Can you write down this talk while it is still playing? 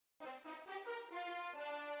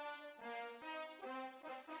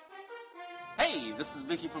Hey, this is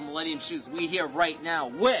Mickey from Millennium Shoes. We here right now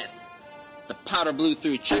with the powder blue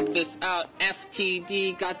 3. Check this out.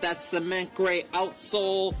 FTD, got that cement gray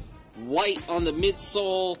outsole, white on the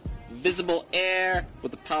midsole, visible air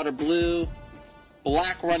with the powder blue,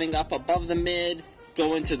 black running up above the mid,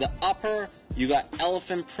 go into the upper. You got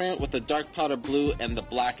elephant print with the dark powder blue and the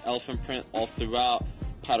black elephant print all throughout.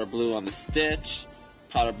 Powder blue on the stitch,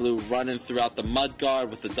 powder blue running throughout the mud guard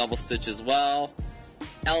with the double stitch as well.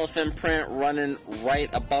 Elephant print running right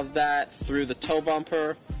above that through the toe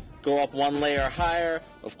bumper. Go up one layer higher.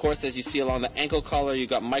 Of course, as you see along the ankle collar, you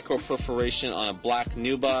got micro perforation on a black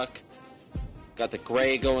nubuck. Got the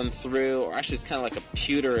gray going through, or actually it's kind of like a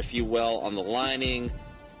pewter, if you will, on the lining.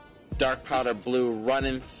 Dark powder blue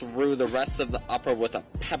running through the rest of the upper with a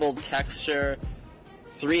pebbled texture.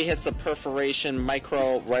 3 hits of perforation,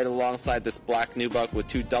 micro right alongside this black nubuck with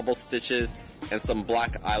 2 double stitches and some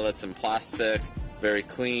black eyelets in plastic. Very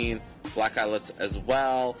clean. Black eyelets as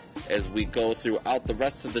well. As we go throughout the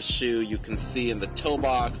rest of the shoe, you can see in the toe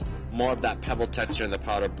box more of that pebble texture in the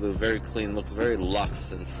powder blue. Very clean, looks very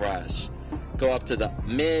luxe and fresh. Go up to the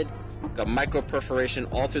mid, got micro perforation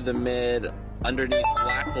all through the mid, underneath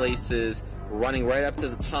black laces, running right up to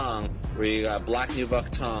the tongue, where you got black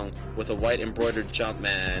nubuck tongue with a white embroidered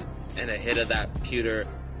Jumpman and a hit of that pewter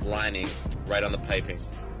lining right on the piping.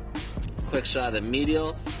 Quick shot of the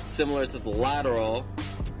medial, similar to the lateral.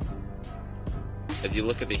 As you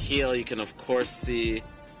look at the heel, you can of course see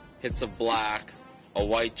hits of black, a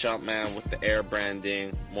white Jumpman with the air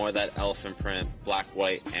branding, more of that elephant print, black,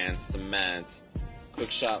 white, and cement.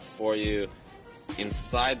 Quick shot for you.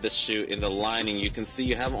 Inside the shoe, in the lining, you can see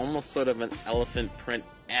you have almost sort of an elephant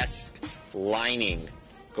print-esque lining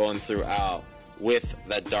going throughout with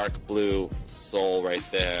that dark blue sole right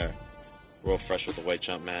there. Real fresh with the white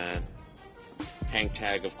Jumpman. Hang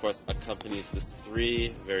tag, of course, accompanies this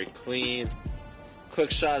 3. Very clean.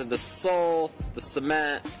 Quick shot of the sole, the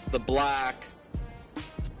cement, the black,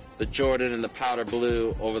 the Jordan and the powder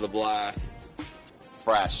blue over the black.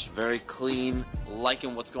 Fresh, very clean,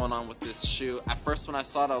 liking what's going on with this shoe. At first when I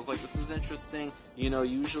saw it, I was like, this is interesting. You know,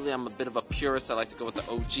 usually I'm a bit of a purist. I like to go with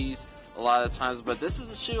the OGs a lot of times, but this is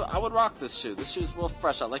a shoe, I would rock this shoe. This shoe is real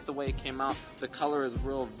fresh. I like the way it came out. The color is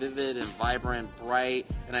real vivid and vibrant, bright,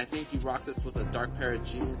 and I think you rock this with a dark pair of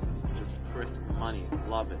jeans. This is just crisp money.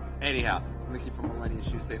 Love it. Anyhow, it's Mickey from Millennium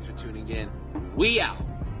Shoes. Thanks for tuning in. We out.